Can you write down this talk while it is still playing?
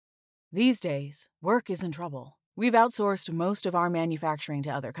These days, work is in trouble. We've outsourced most of our manufacturing to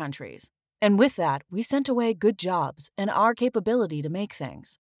other countries. And with that, we sent away good jobs and our capability to make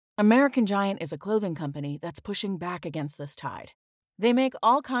things. American Giant is a clothing company that's pushing back against this tide. They make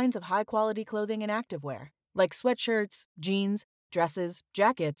all kinds of high-quality clothing and activewear, like sweatshirts, jeans, dresses,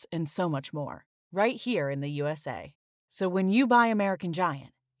 jackets, and so much more, right here in the USA. So when you buy American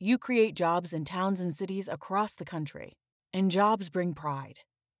Giant, you create jobs in towns and cities across the country. And jobs bring pride,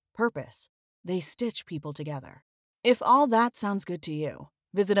 purpose. They stitch people together. If all that sounds good to you,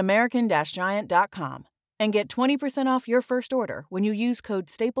 visit American-Giant.com and get 20% off your first order when you use code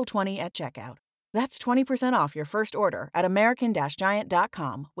STAPLE20 at checkout. That's 20% off your first order at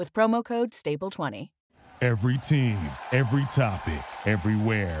American-Giant.com with promo code STAPLE20. Every team, every topic,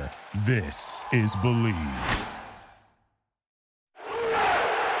 everywhere. This is Believe.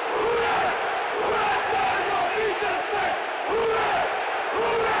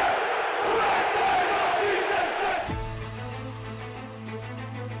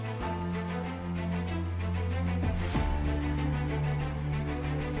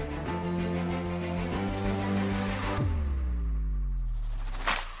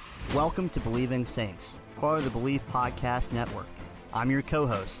 Welcome to Believing Saints, part of the Believe Podcast Network. I'm your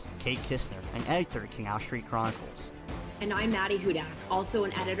co-host, Kate Kistner, an editor at Canal Street Chronicles. And I'm Maddie Hudak, also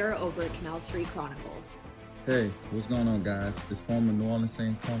an editor over at Canal Street Chronicles. Hey, what's going on, guys? It's former New Orleans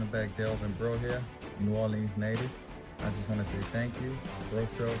Saints cornerback Delvin Breaux here, New Orleans native. I just want to say thank you. Breaux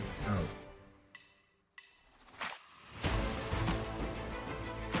Show out.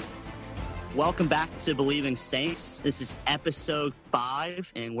 Welcome back to Believing Saints. This is episode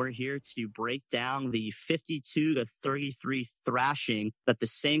 5, and we're here to break down the 52-33 thrashing that the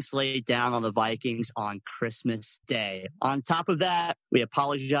Saints laid down on the Vikings on Christmas Day. On top of that, we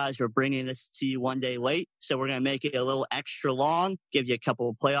apologize for bringing this to you one day late, so we're going to make it a little extra long, give you a couple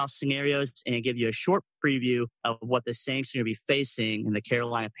of playoff scenarios, and give you a short preview of what the Saints are going to be facing in the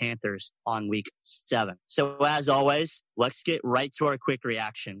Carolina Panthers on week 7. So as always, let's get right to our quick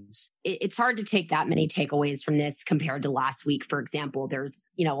reactions. It's hard to take that many takeaways from this compared to last week. For example, there's,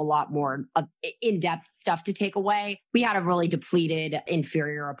 a lot more in-depth stuff to take away. We had a really depleted,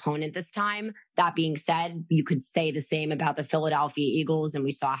 inferior opponent this time. That being said, you could say the same about the Philadelphia Eagles, and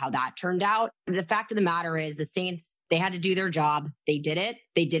we saw how that turned out. The fact of the matter is the Saints, they had to do their job. They did it.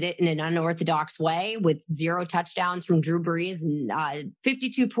 They did it in an unorthodox way with 0 touchdowns from Drew Brees and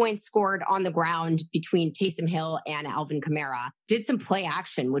 52 points scored on the ground between Taysom Hill and Alvin Kamara. Did some play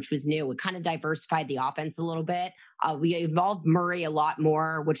action, which was new. It kind of diversified the offense a little bit. We involved Murray a lot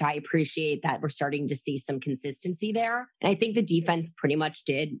more, which I appreciate that we're starting to see some consistency there. And I think the defense pretty much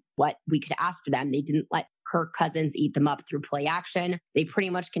did what we could ask for them. They didn't let Kirk Cousins eat them up through play action. They pretty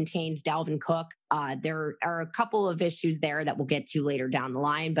much contained Dalvin Cook. There are a couple of issues there that we'll get to later down the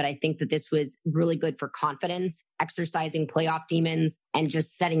line, but I think that this was really good for confidence, exercising playoff demons, and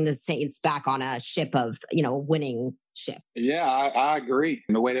just setting the Saints back on a ship of, winning ship. Yeah, I agree.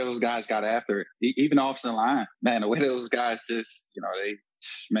 And the way those guys got after it, even offensive line, man, the way those guys just,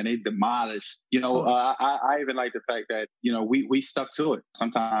 they demolished. I even like the fact that, we stuck to it.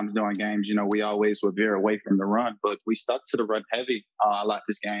 Sometimes during games, we always would veer away from the run, but we stuck to the run heavy a lot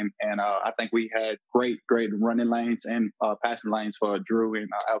this game. And I think we had great running lanes and passing lanes for Drew and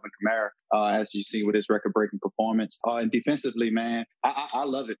Alvin Kamara, as you see with his record-breaking performance. And defensively, man, I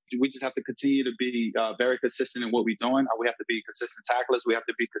love it. We just have to continue to be very consistent in what we're doing. We have to be consistent tacklers. We have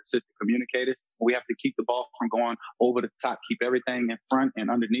to be consistent communicators. We have to keep the ball from going over the top, keep everything in front and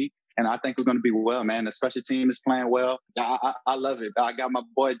underneath. And I think we're going to be well, man. The special team is playing well. I love it. I got my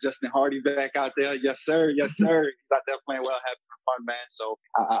boy Justin Hardy back out there. Yes, sir. Yes, sir. He's out there playing well, having fun, man. So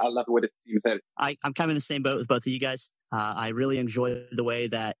I love the way this team is headed. I'm kind of in the same boat with both of you guys. I really enjoyed the way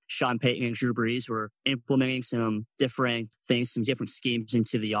that Sean Payton and Drew Brees were implementing some different things, some different schemes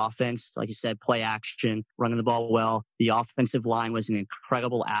into the offense. Like you said, play action, running the ball well. The offensive line was an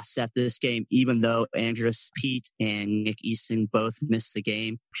incredible asset this game, even though Andrus Peat and Nick Easton both missed the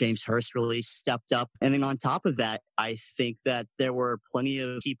game. James Hurst really stepped up. And then on top of that, I think that there were plenty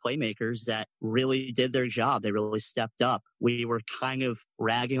of key playmakers that really did their job. They really stepped up. We were kind of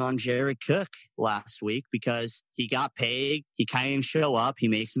ragging on Jared Cook last week because he got paid. He kind of didn't show up. He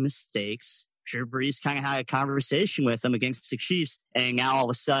made some mistakes. Drew Brees kind of had a conversation with him against the Chiefs, and now all of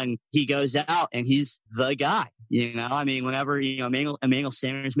a sudden he goes out and he's the guy. Whenever, Emmanuel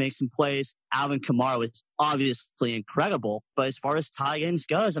Sanders makes some plays, Alvin Kamara was obviously incredible. But as far as tight ends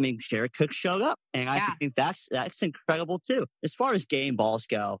goes, I mean, Jared Cook showed up, and I think that's incredible too. As far as game balls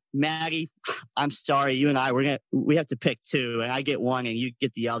go, Maddie, I'm sorry, you and I, we have to pick two, and I get one and you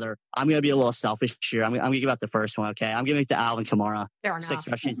get the other. I'm going to be a little selfish here. I'm going to give out the first one, okay? I'm giving it to Alvin Kamara. Fair enough.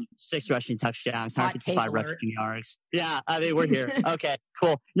 Six rushing touchdowns, 155 rushing yards. Yeah, I mean, we're here. Okay,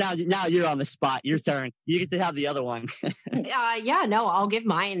 cool. Now you're on the spot. Your turn. You get to have the other one. I'll give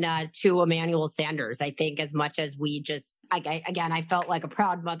mine to Emmanuel Sanders. I think as much as we just, I felt like a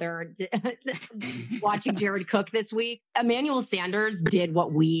proud mother watching Jared Cook this week. Emmanuel Sanders did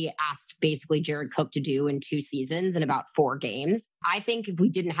what we asked basically Jared Cook to do in 2 seasons in about 4 games. I think if we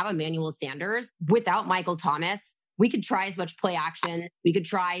didn't have Emmanuel Sanders without Michael Thomas, we could try as much play action. We could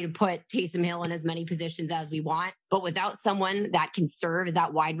try to put Taysom Hill in as many positions as we want. But without someone that can serve as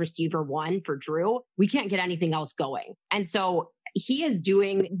that wide receiver 1 for Drew, we can't get anything else going. And so he is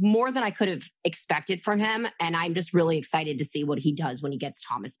doing more than I could have expected from him. And I'm just really excited to see what he does when he gets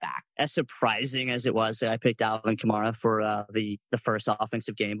Thomas back. As surprising as it was that I picked Alvin Kamara for the first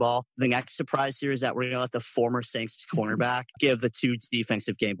offensive game ball, the next surprise here is that we're going to let the former Saints cornerback give the 2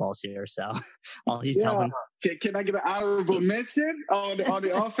 defensive game balls here. So I'll tell him. Can I get an honorable mention on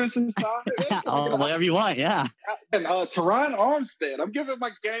the offensive side? Whatever you want, yeah. And Teron Armstead. I'm giving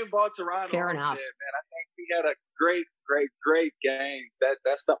my game ball to Teron Armstead, Fair enough. Man. I think he had a great game.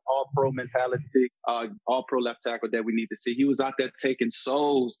 That's the all-pro mentality, all-pro left tackle that we need to see. He was out there taking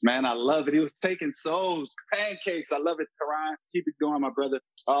souls, man. I love it. He was taking souls, pancakes. I love it, Teron. Keep it going, my brother.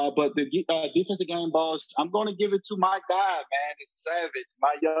 But the defensive game balls, I'm going to give it to my guy, man. It's Savage,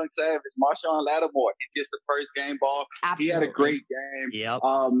 my young Savage, Marshawn Lattimore. He gets the first game ball. Absolutely. He had a great game. Yep.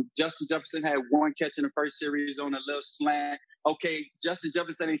 Justin Jefferson had 1 catch in the first series on a little slant. Okay, Justin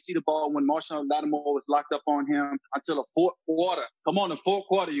Jefferson didn't see the ball when Marshawn Lattimore was locked up on him until the 4th quarter. Come on, the 4th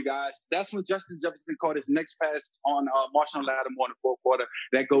quarter, you guys. That's when Justin Jefferson caught his next pass on Marshawn Lattimore in the 4th quarter.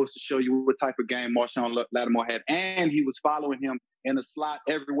 That goes to show you what type of game Marshawn Lattimore had. And he was following him in the slot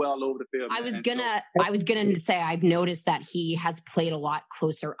everywhere all over the field. I was gonna say I've noticed that he has played a lot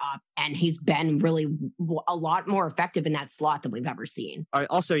closer up, and he's been really a lot more effective in that slot than we've ever seen. All right,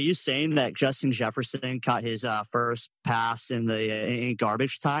 also, are you saying that Justin Jefferson caught his first pass in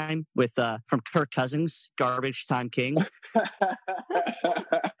garbage time with from Kirk Cousins, garbage time king?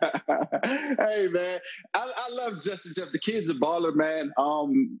 Hey man, I love Justin Jefferson. The kid's a baller, man.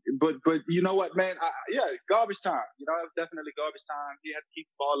 But you know what, man? Garbage time. You know, it was definitely garbage time. He had to keep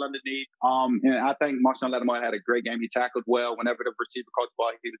the ball underneath. And I think Marshawn Lattimore had a great game. He tackled well. Whenever the receiver caught the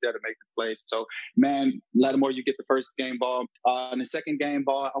ball, he was there to make the plays. So, man, Lattimore, you get the first game ball. And the second game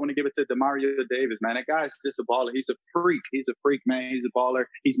ball, I want to give it to Demario Davis, man. That guy's just a baller. He's a freak. He's a freak, man. He's a baller.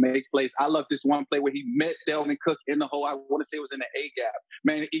 He's made plays. I love this one play where he met Delvin Cook in the hole. I want to say it was in the A gap.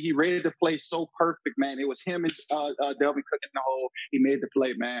 Man, he read the play so perfect, man. It was him and Delvin Cook in the hole. He made the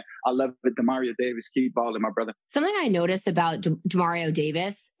play, man. I love it. Demario Davis, keep balling, my brother. Something I noticed about Demario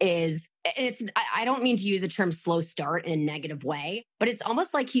Davis is I don't mean to use the term slow start in a negative way, but it's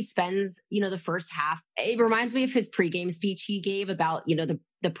almost like he spends, the first half. It reminds me of his pregame speech he gave about,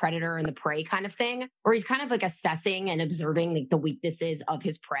 the predator and the prey kind of thing, where he's kind of like assessing and observing like the weaknesses of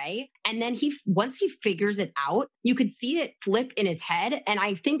his prey. And then once he figures it out, you could see it flip in his head. And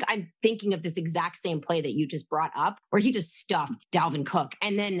I think I'm thinking of this exact same play that you just brought up, where he just stuffed Dalvin Cook.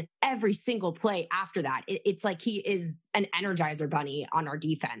 And then every single play after that, it's like he is an Energizer bunny on our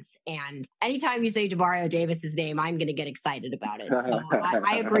defense. And anytime you say Demario Davis's name, I'm going to get excited about it. So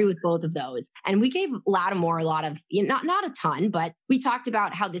I agree with both of those. And we gave Lattimore a lot of, not a ton, but we talked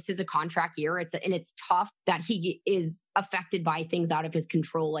about how this is a contract year. It's tough that he is affected by things out of his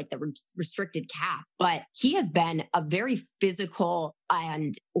control, like the restricted cap. But he has been a very physical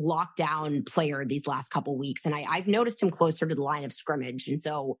and lockdown player these last couple weeks. And I've noticed him closer to the line of scrimmage. And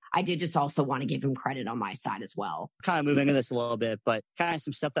so I did just also want to give him credit on my side as well. Kind of moving into this a little bit, but kind of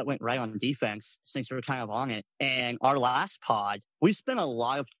some stuff that went right on defense since we're kind of on it. And our last pod, we spent a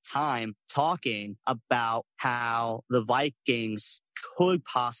lot of time talking about how the Vikings could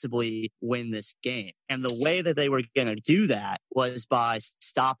possibly win this game. And the way that they were going to do that was by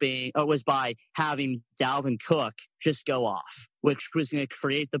having Dalvin Cook just go off, which was going to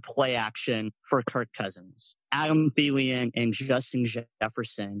create the play action for Kirk Cousins. Adam Thielen and Justin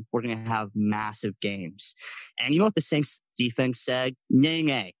Jefferson were going to have massive games. And you know what the Saints defense said?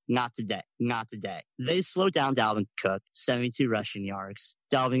 Nay, not today. Not today. They slowed down Dalvin Cook, 72 rushing yards.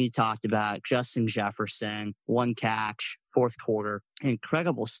 Dalvin, you talked about Justin Jefferson, 1 catch, 4th quarter,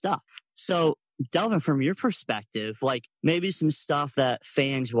 incredible stuff. So, Delvin, from your perspective, like maybe some stuff that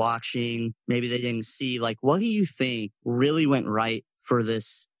fans watching, maybe they didn't see, like what do you think really went right for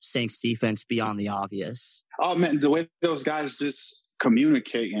this Saints defense beyond the obvious? Oh man, the way those guys just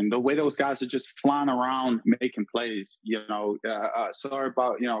communicating, the way those guys are just flying around making plays. Sorry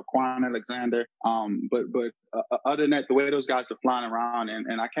about Quan Alexander, but other than that, the way those guys are flying around,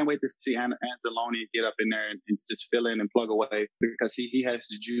 and I can't wait to see Anzalone get up in there and just fill in and plug away, because he has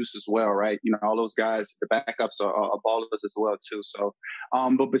the juice as well, right? All those guys, the backups are ballers as well too. So,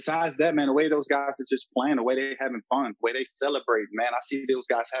 but besides that, man, the way those guys are just playing, the way they're having fun, the way they celebrate, man, I see those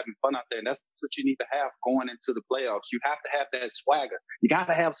guys having fun out there, and that's what you need to have going into the playoffs. You have to have that swagger. You got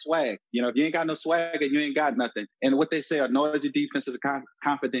to have swag. If you ain't got no swagger, you ain't got nothing. And what they say, a noisy defense is a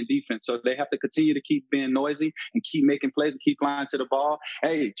confident defense. So they have to continue to keep being noisy and keep making plays and keep flying to the ball.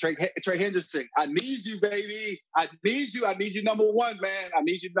 Hey, Trey Hendrickson, I need you, baby. I need you. I need you number one, man. I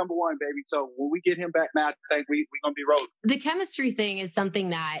need you number one, baby. So when we get him back, man, I think we're going to be rolling. The chemistry thing is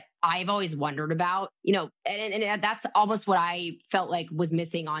something that I've always wondered about, and that's almost what I felt like was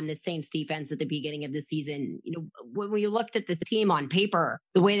missing on the Saints defense at the beginning of the season. When we looked at this team on paper,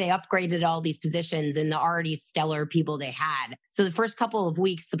 the way they upgraded all these positions and the already stellar people they had. So the first couple of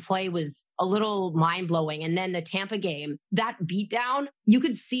weeks, the play was a little mind blowing. And then the Tampa game, that beatdown, you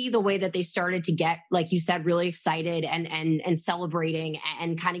could see the way that they started to get, like you said, really excited and celebrating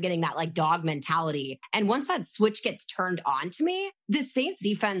and kind of getting that like dog mentality. And once that switch gets turned on to me, the Saints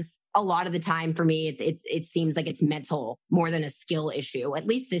defense, a lot of the time for me, it seems like it's mental more than a skill issue, at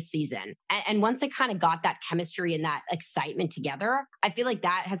least this season. And once they kind of got that chemistry and that excitement together, I feel like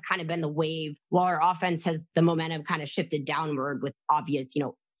that has kind of been the wave, while our offense has the momentum kind of shifted downward with obvious,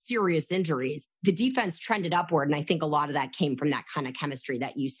 serious injuries. The defense trended upward. And I think a lot of that came from that kind of chemistry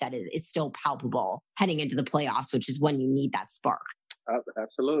that you said is still palpable heading into the playoffs, which is when you need that spark.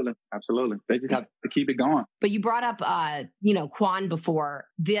 Absolutely. They just have to keep it going. But you brought up, Quan before.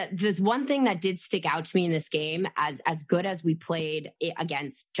 The one thing that did stick out to me in this game, as good as we played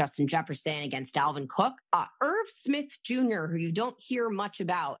against Justin Jefferson, against Dalvin Cook, Irv Smith Jr., who you don't hear much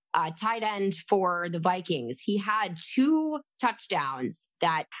about, tight end for the Vikings. He had 2 touchdowns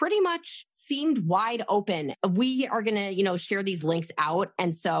that pretty much seemed wide open. We are going to, share these links out.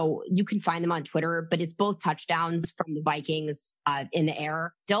 And so you can find them on Twitter, but it's both touchdowns from the Vikings in the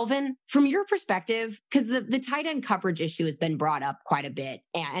air. Delvin, from your perspective, because the tight end coverage issue has been brought up quite a bit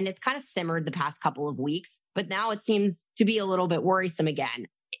and it's kind of simmered the past couple of weeks, but now it seems to be a little bit worrisome again.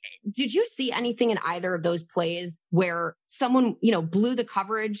 Did you see anything in either of those plays where someone, blew the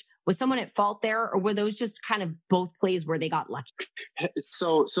coverage? Was someone at fault there, or were those just kind of both plays where they got lucky?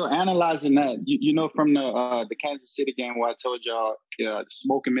 So analyzing that, from the Kansas City game where I told y'all,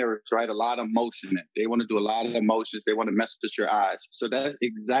 smoke and mirrors, right? A lot of motion. They want to do a lot of emotions. They want to mess with your eyes. So that's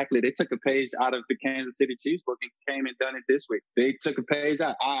exactly, they took a page out of the Kansas City Chiefs book and came and done it this week. They took a page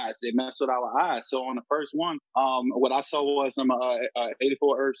out, eyes. They messed with our eyes. So on the first one, what I saw was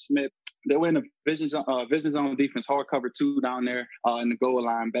 84 Irv Smith. They were in a vision zone defense, hard cover 2 down there in the goal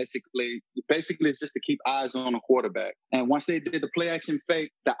line. Basically, it's just to keep eyes on the quarterback. And once they did the play action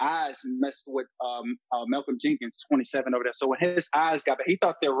fake, the eyes messed with Malcolm Jenkins, 27 over there. So when his eyes got back, he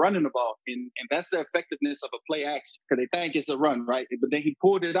thought they were running the ball. And that's the effectiveness of a play action, because they think it's a run, right? But then he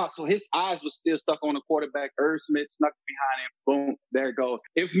pulled it out. So his eyes was still stuck on the quarterback. Irv Smith snuck behind him. Boom, there it goes.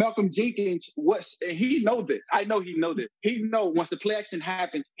 If Malcolm Jenkins he know this. I know he know this. He know once the play action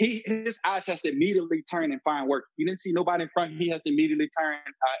happens, his eyes has to immediately turn and find work. You didn't see nobody in front. He has to immediately turn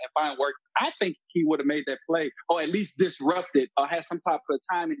and find work. I think he would have made that play, or at least disrupted, or had some type of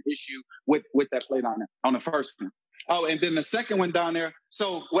timing issue with that play down there on the first one. Oh, and then the second one down there.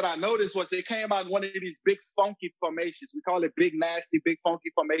 So what I noticed was they came out in one of these big funky formations. We call it big, nasty, big funky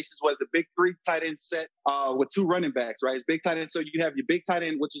formations, where the big 3 tight end set with 2 running backs, right? It's big tight end. So you have your big tight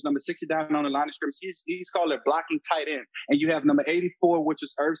end, which is number 60 down on the line of scrimmage. He's called a blocking tight end. And you have number 84, which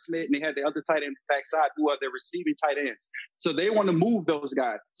is Irv Smith, and they had the other tight end backside who are their receiving tight ends. So they want to move those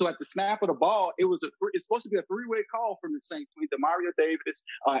guys. So at the snap of the ball, it's supposed to be a 3-way call from the Saints between Demario Davis,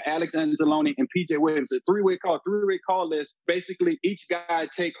 Alex Anzalone, and PJ Williams. A 3-way call list. Basically, each guy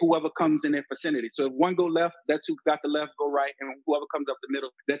take whoever comes in their vicinity. So if one go left, that 2 got the left, go right, and whoever comes up the middle,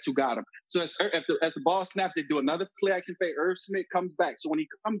 that 2 got him. So as the ball snaps, they do another play action fake. Irv Smith comes back. So when he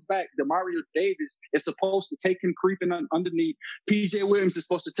comes back, Demario Davis is supposed to take him creeping underneath. PJ Williams is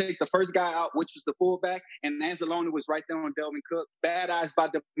supposed to take the first guy out, which was the fullback, and Anzalone was right there on Delvin Cook. Bad eyes by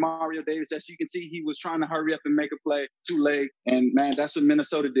Demario Davis. As you can see, he was trying to hurry up and make a play, too late. And man, that's what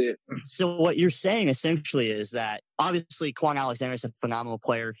Minnesota did. So what you're saying essentially is that obviously Quan Alexander is a phenomenal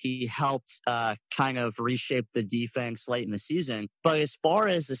player. He helped kind of reshape the defense late in the season. But as far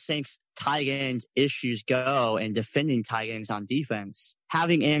as the Saints tight end issues go and defending tight ends on defense,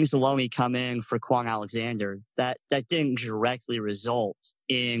 having Anzalone come in for Quan Alexander, that didn't directly result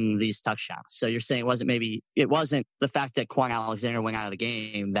in these touchdowns. So you're saying it wasn't the fact that Quan Alexander went out of the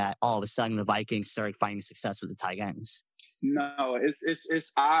game that all of a sudden the Vikings started finding success with the tight ends. No,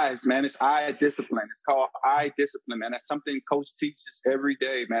 it's eyes, man. It's eye discipline. It's called eye discipline, man. That's something coach teaches every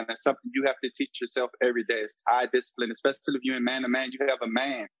day, man. That's something you have to teach yourself every day. It's eye discipline, especially if you're in man-to-man, you have a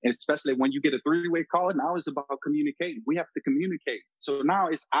man. And especially when you get a three-way call, now it's about communicating. We have to communicate. So now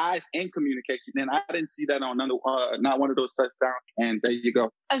it's eyes and communication. And I didn't see that on not one of those touchdowns. And there you go.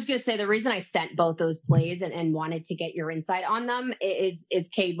 I was going to say, the reason I sent both those plays and wanted to get your insight on them is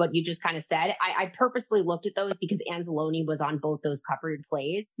Cade, what you just kind of said. I purposely looked at those because Anzalone was on both those covered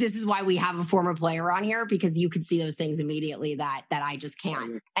plays. This is why we have a former player on here, because you could see those things immediately that I just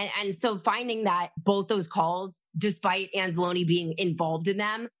can't. And so finding that both those calls, despite Anzalone being involved in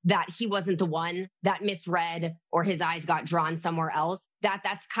them, that he wasn't the one that misread or his eyes got drawn somewhere else,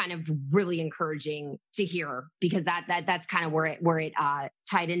 that's kind of really encouraging to hear, because that's kind of where it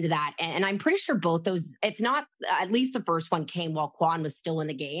tied into that. And I'm pretty sure both those, if not at least the first one, came while Quan was still in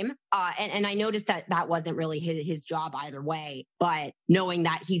the game. And I noticed that wasn't really his job either way, but knowing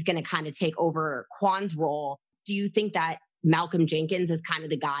that he's going to kind of take over Quan's role, do you think that Malcolm Jenkins is kind of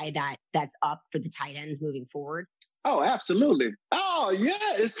the guy that's up for the tight ends moving forward? Oh, absolutely. Oh, yeah,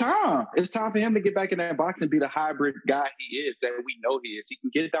 it's time. It's time for him to get back in that box and be the hybrid guy he is, that we know he is. He can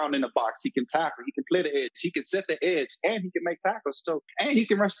get down in the box. He can tackle. He can play the edge. He can set the edge, and he can make tackles. So, and he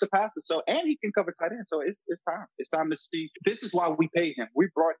can rush the passes. So, and he can cover tight end. So it's time. It's time to see. This is why we paid him. We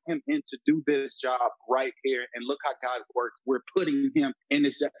brought him in to do this job right here. And look how God works. We're putting him in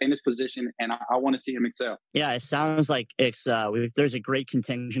this position, and I want to see him excel. Yeah, it sounds like it's there's a great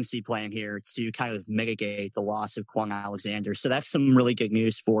contingency plan here to kind of mitigate the loss of Quan Alexander. So that's some really good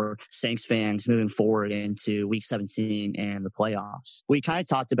news for Saints fans moving forward into Week 17 and the playoffs. We kind of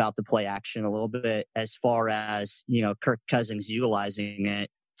talked about the play action a little bit as far as, Kirk Cousins utilizing it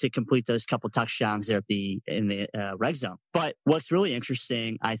to complete those couple touchdowns there in the red zone. But what's really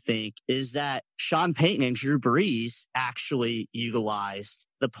interesting, I think, is that Sean Payton and Drew Brees actually utilized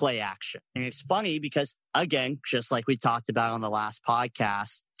the play action. And it's funny because, again, just like we talked about on the last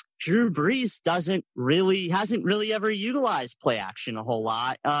podcast, Drew Brees hasn't really ever utilized play action a whole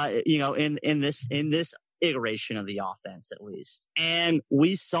lot, in this iteration of the offense, at least. And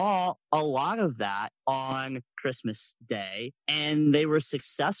we saw a lot of that on Christmas Day, and they were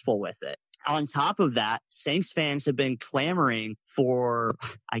successful with it. On top of that, Saints fans have been clamoring for,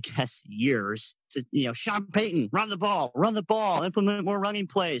 I guess, years to, Sean Payton, run the ball, implement more running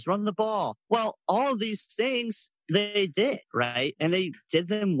plays, run the ball. Well, all of these things they did, right? And they did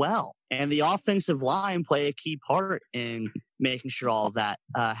them well. And the offensive line played a key part in making sure all of that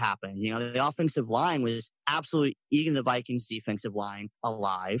happened. The offensive line was absolutely eating the Vikings defensive line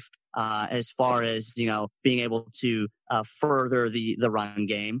alive as far as, being able to further the run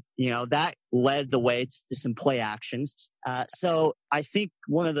game. That led the way to some play actions. So I think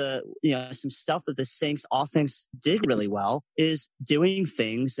one of the, some stuff that the Saints offense did really well is doing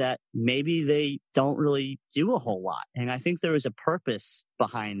things that maybe they don't really do a whole lot. And I think there was a purpose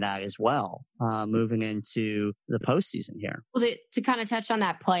behind that as well, moving into the postseason here. Well, to kind of touch on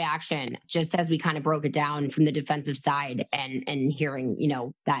that play action, just as we kind of broke it down from the defensive side and hearing,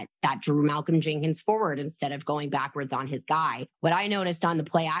 that drew Malcolm Jenkins forward instead of going backwards on his guy. What I noticed on the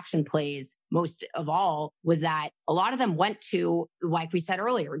play action plays most of all was that a lot of them went to, like we said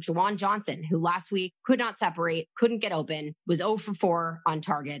earlier, Juwan Johnson, who last week could not separate, couldn't get open, was 0 for 4 on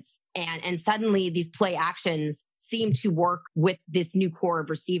targets. And suddenly these play actions seem to work with this new core of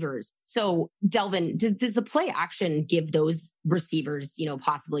receivers. So Delvin, does the play action give those receivers,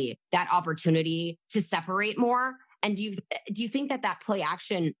 possibly that opportunity to separate more? And do you think that play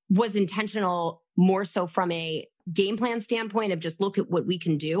action was intentional more so from a game plan standpoint of just look at what we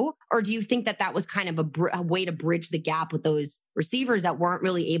can do? Or do you think that was kind of a way to bridge the gap with those receivers that weren't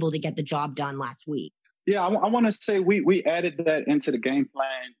really able to get the job done last week? Yeah, I want to say we added that into the game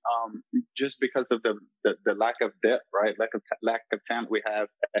plan just because of the lack of depth, right? Lack of talent we have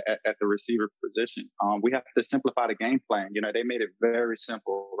at the receiver position. We have to simplify the game plan. They made it very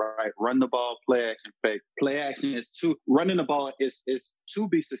simple, right? Run the ball, play action, fake. Play action is running the ball is to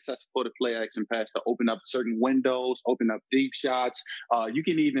be successful to play action pass, to open up certain windows, open up deep shots. You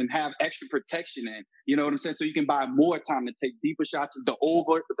can even have extra protection in. You know what I'm saying? So you can buy more time to take deeper shots. The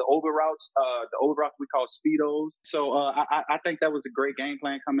over routes we call speedos. So I think that was a great game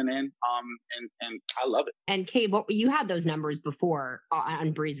plan coming in. And I love it. And Cade, you had those numbers before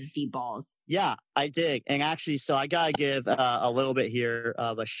on Breeze's deep balls. Yeah, I did. And actually, so I got to give a little bit here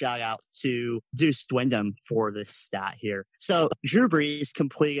of a shout out to Deuce Wyndham for this stat here. So Drew Brees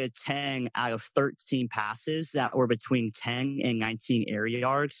completed 10 out of 13 passes that were between 10 and 19 air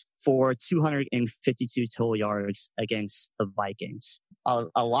yards for 252 total yards against the Vikings.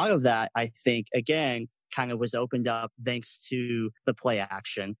 A lot of that, I think, again, kind of was opened up thanks to the play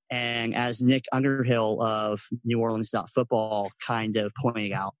action. And as Nick Underhill of New Orleans Football kind of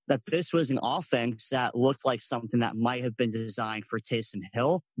pointed out, that this was an offense that looked like something that might have been designed for Taysom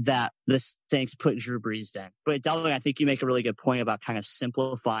Hill that the Saints put Drew Brees in. But Delvin, I think you make a really good point about kind of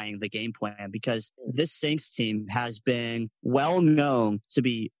simplifying the game plan, because this Saints team has been well known to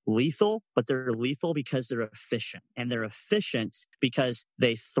be lethal, but they're lethal because they're efficient. And they're efficient because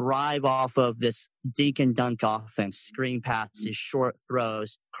they thrive off of this dink and dunk offense, screen passes, short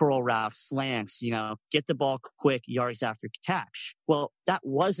throws, curl routes, slants, get the ball quick, yards after catch. Well, that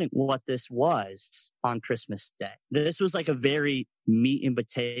wasn't what this was on Christmas Day. This was like a very meat and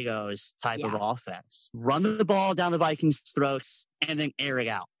potatoes type of offense. Run the ball down the Vikings' throats and then air it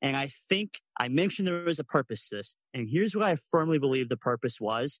out. And I think I mentioned there was a purpose to this. And here's what I firmly believe the purpose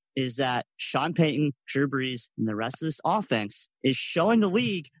was, is that Sean Payton, Drew Brees, and the rest of this offense is showing the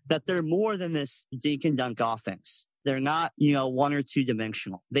league that they're more than this dink and dunk offense. They're not, one or two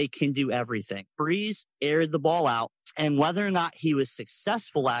dimensional. They can do everything. Brees aired the ball out, and whether or not he was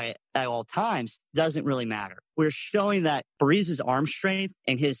successful at it at all times doesn't really matter. We're showing that Brees' arm strength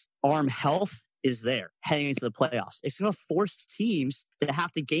and his arm health is there heading into the playoffs. It's going to force teams to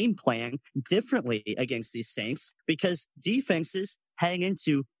have to game plan differently against these Saints, because defenses heading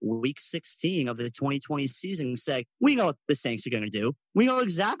into week 16 of the 2020 season say, we know what the Saints are going to do. We know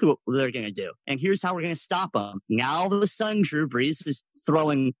exactly what they're going to do. And here's how we're going to stop them. Now, all of a sudden, Drew Brees is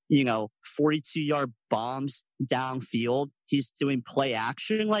throwing, 42-yard bombs downfield. He's doing play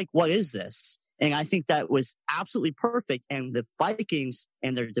action. Like, what is this? And I think that was absolutely perfect. And the Vikings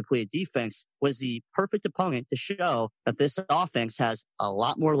and their depleted defense was the perfect opponent to show that this offense has a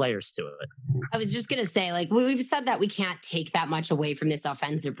lot more layers to it. I was just going to say, we've said that we can't take that much away from this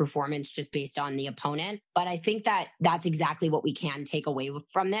offensive performance just based on the opponent. But I think that that's exactly what we can take away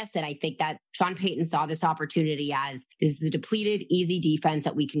from this. And I think that Sean Payton saw this opportunity as this is a depleted, easy defense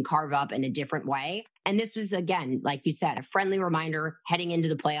that we can carve up in a different way. And this was, again, like you said, a friendly reminder heading into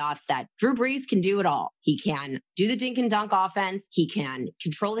the playoffs that Drew Brees can do it all. He can do the dink and dunk offense. He can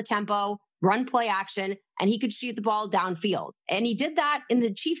control the tempo, run play action, and he could shoot the ball downfield. And he did that in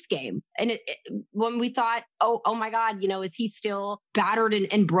the Chiefs game. And when we thought, oh my God, is he still battered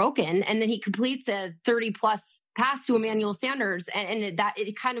and broken? And then he completes a 30-plus pass to Emmanuel Sanders. And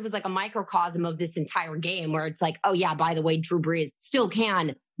it kind of was like a microcosm of this entire game where it's like, oh yeah, by the way, Drew Brees still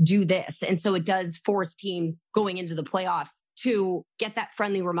can do this. And so it does force teams going into the playoffs to get that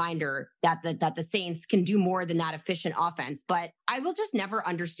friendly reminder that the Saints can do more than that efficient offense. But I will just never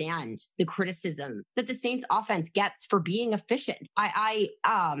understand the criticism that the Saints offense gets for being efficient. I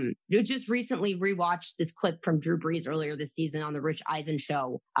just recently rewatched this clip from Drew Brees earlier this season on the Rich Eisen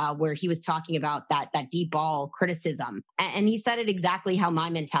show, where he was talking about that deep ball criticism. And he said it exactly how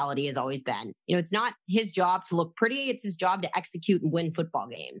my mentality has always been. It's not his job to look pretty. It's his job to execute and win football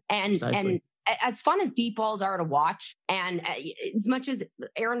games. And as fun as deep balls are to watch, and as much as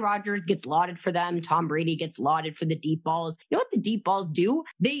Aaron Rodgers gets lauded for them, Tom Brady gets lauded for the deep balls. You know what the deep balls do?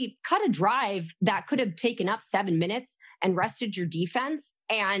 They cut a drive that could have taken up 7 minutes and rested your defense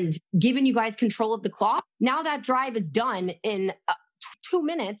and given you guys control of the clock. Now that drive is done in 2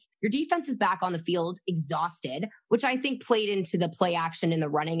 minutes. Your defense is back on the field, exhausted, which I think played into the play action and the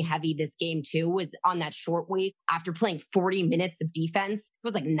running heavy this game too, was on that short week after playing 40 minutes of defense. It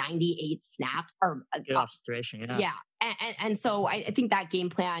was like 98 snaps. Good observation, yeah. Yeah. And so I think that game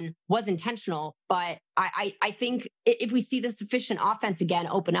plan was intentional, but I think if we see the sufficient offense again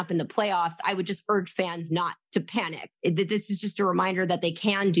open up in the playoffs, I would just urge fans not to panic. This is just a reminder that they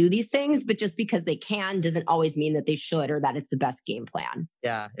can do these things, but just because they can doesn't always mean that they should or that it's the best game plan.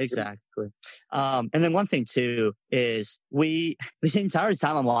 Yeah, exactly. And then one thing too is the entire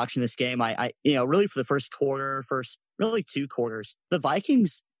time I'm watching this game, I really for the first really 2 quarters, the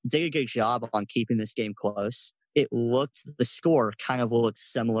Vikings did a good job on keeping this game close. The score kind of looked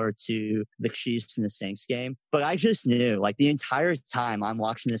similar to the Chiefs and the Saints game. But I just knew, the entire time I'm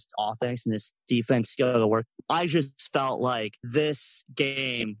watching this offense and this defense go to work, I just felt like this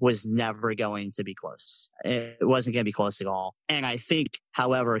game was never going to be close. It wasn't going to be close at all. And I think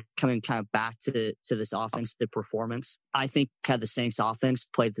However, coming kind of back to this offensive performance, I think had the Saints offense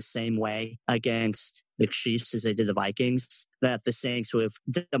played the same way against the Chiefs as they did the Vikings, that the Saints would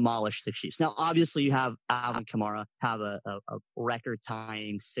have demolished the Chiefs. Now, obviously, you have Alvin Kamara have a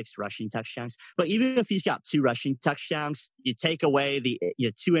record-tying 6 rushing touchdowns. But even if he's got 2 rushing touchdowns, you take away the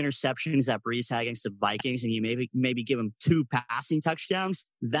 2 interceptions that Brees had against the Vikings, and you maybe give him 2 passing touchdowns.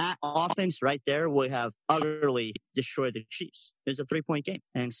 That offense right there would have utterly destroyed the Chiefs. It was a 3-point game.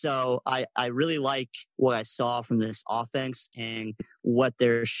 And so I really like what I saw from this offense and what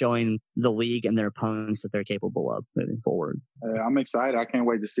they're showing the league and their opponents that they're capable of moving forward. I'm excited. I can't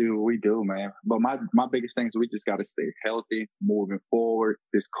wait to see what we do, man. But my biggest thing is we just got to stay healthy moving forward.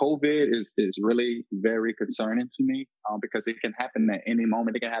 This COVID is really very concerning to me because it can happen at any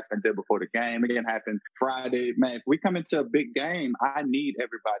moment. It can happen day before the game. It can happen Friday. Man, if we come into a big game, I need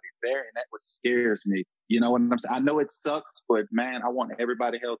everybody there, and that's what scares me. You know what I'm saying? I know it sucks, but man, I want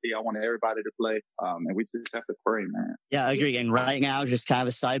everybody healthy. I want everybody to play. And we just have to pray, man. Yeah, I agree. And right now, just kind of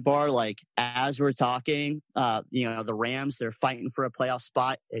a sidebar, like as we're talking, the Rams, they're fighting for a playoff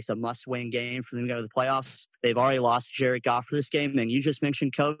spot. It's a must-win game for them to go to the playoffs. They've already lost Jared Goff for this game. And you just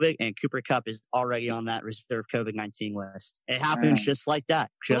mentioned COVID, and Cooper Kupp is already on that reserve COVID-19 list. It happens just like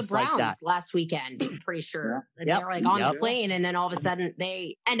that. Just the Browns like that. Last weekend, I'm pretty sure. Yeah. They were like on the plane, and then all of a sudden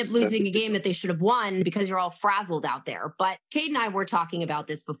they end up losing a game that they should have won because you're all frazzled out there. But Cade and I were talking about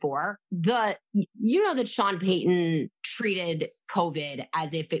this before. That Sean Payton treated COVID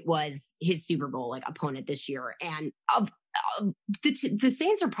as if it was his Super Bowl opponent this year. And the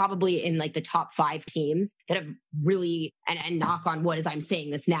Saints are probably in the top 5 teams that have really, and knock on wood as I'm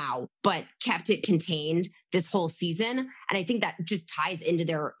saying this now, but kept it contained this whole season. And I think that just ties into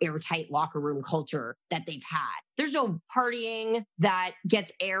their airtight locker room culture that they've had. There's no partying that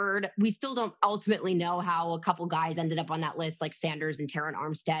gets aired. We still don't ultimately know how a couple guys ended up on that list, like Sanders and Terron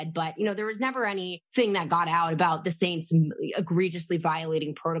Armstead. But, there was never anything that got out about the Saints egregiously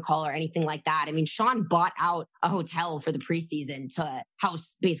violating protocol or anything like that. I mean, Sean bought out a hotel for the preseason to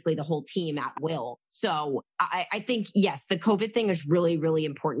house basically the whole team at will. So I think, yes, the COVID thing is really, really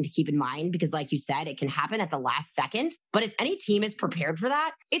important to keep in mind because like you said, it can happen at the last second. But if any team is prepared for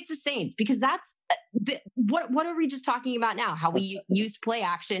that, it's the Saints because that's what are we just talking about now? How we used play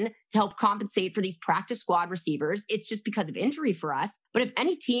action to help compensate for these practice squad receivers. It's just because of injury for us. But if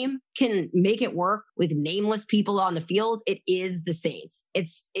any team can make it work with nameless people on the field, it is the Saints.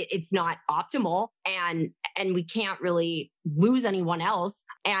 It's not optimal and we can't really lose anyone else.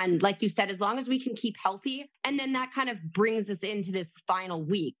 And like you said, as long as we can keep healthy, and then that kind of brings us into this final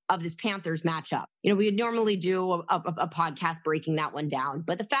week of this Panthers matchup. We would normally do a podcast breaking that one down.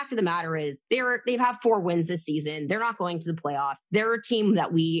 But the fact of the matter is they've had 4 wins this season. They're not going to the playoff. They're a team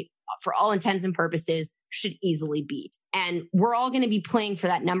that we, for all intents and purposes, should easily beat. And we're all going to be playing for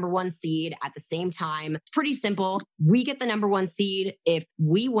that number 1 seed at the same time. It's pretty simple. We get the number 1 seed if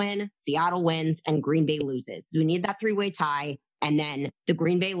we win, Seattle wins, and Green Bay loses. So we need that 3-way tie. And then the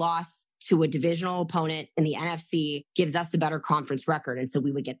Green Bay loss to a divisional opponent in the NFC gives us a better conference record. And so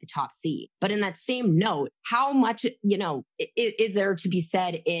we would get the top seed. But in that same note, how much, is there to be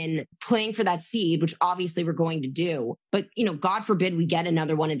said in playing for that seed, which obviously we're going to do. But, God forbid we get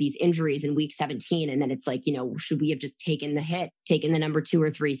another one of these injuries in week 17. And then it's like, should we have just taken the hit, taken the number 2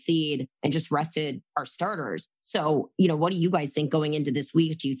 or 3 seed and just rested our starters? So, what do you guys think going into this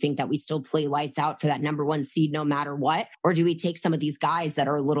week? Do you think that we still play lights out for that number 1 seed no matter what? Or do we take some of these guys that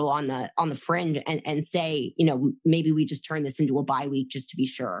are a little on the fringe and say, maybe we just turn this into a bye week just to be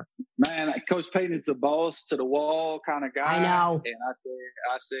sure? Man, Coach Payton is a balls to the wall kind of guy. I know. And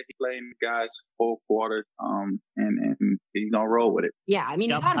I said he playing guys full quarter, and he's gonna roll with it. Yeah, I mean,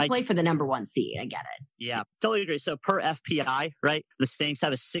 you got to play for the number 1 seed. I get it. Yeah, totally agree. So per FPI, right, the Saints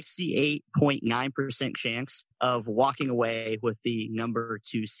have a 68.9% chance of walking away with the number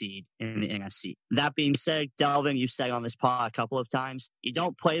 2 seed in the NFC. That being said, Delvin, you've said on this pod a couple of times, you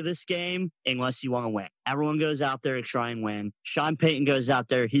don't play this game unless you want to win. Everyone goes out there to try and win. Sean Payton goes out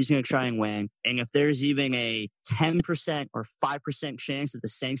there, he's going to try and win. And if there's even a 10% or 5% chance that the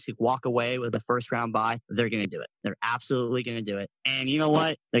Saints could walk away with a first round bye, they're going to do it. They're absolutely going to do it. And you know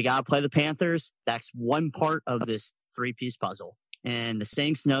what? They got to play the Panthers. That's one part of this 3-piece puzzle. And the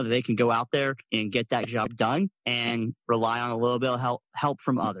Saints know that they can go out there and get that job done and rely on a little bit of help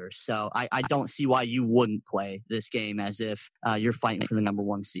from others. So I don't see why you wouldn't play this game as if you're fighting for the number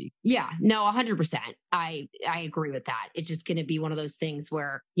 1 seed. Yeah, no, 100%. I agree with that. It's just going to be one of those things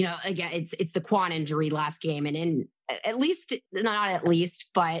where, again, it's the Quan injury last game. And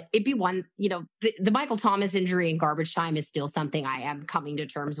but it'd be one, the Michael Thomas injury in garbage time is still something I am coming to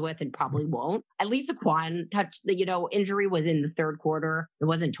terms with and probably won't. At least the Quan injury was in the third quarter. It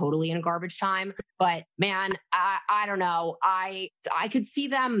wasn't totally in garbage time, but man, I don't know. I could see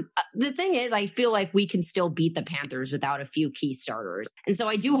them. The thing is, I feel like we can still beat the Panthers without a few key starters. And so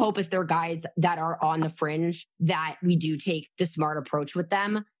I do hope if they're guys that are on the fringe that we do take the smart approach with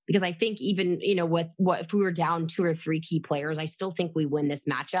them. Because I think even, what if we were down 2 or 3 key players, I still think we win this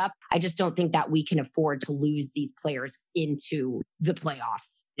matchup. I just don't think that we can afford to lose these players into the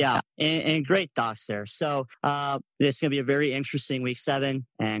playoffs. Yeah, and great thoughts there. So this is going to be a very interesting week 7,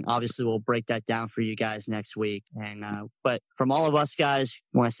 and obviously we'll break that down for you guys next week. And but from all of us guys,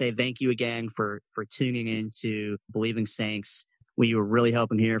 I want to say thank you again for tuning in to Believing Saints. We were really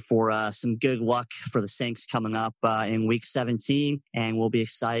hoping here for some good luck for the Saints coming up in week 17, and we'll be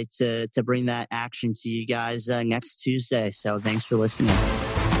excited to bring that action to you guys next Tuesday. So thanks for listening.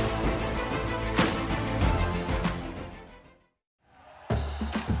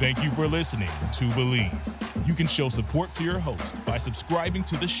 Thank you for listening to Believe. You can show support to your host by subscribing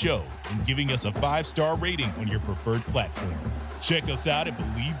to the show and giving us a 5-star rating on your preferred platform. Check us out at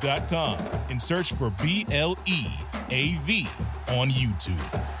Believe.com and search for BLEAV on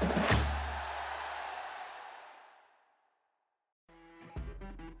YouTube.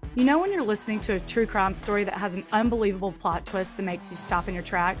 You know when you're listening to a true crime story that has an unbelievable plot twist that makes you stop in your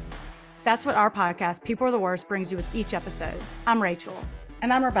tracks? That's what our podcast, People Are the Worst, brings you with each episode. I'm Rachel.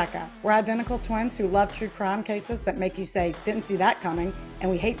 And I'm Rebecca. We're identical twins who love true crime cases that make you say, didn't see that coming,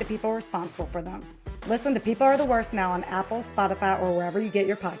 and we hate the people responsible for them. Listen to People Are the Worst now on Apple, Spotify, or wherever you get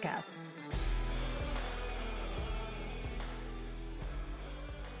your podcasts.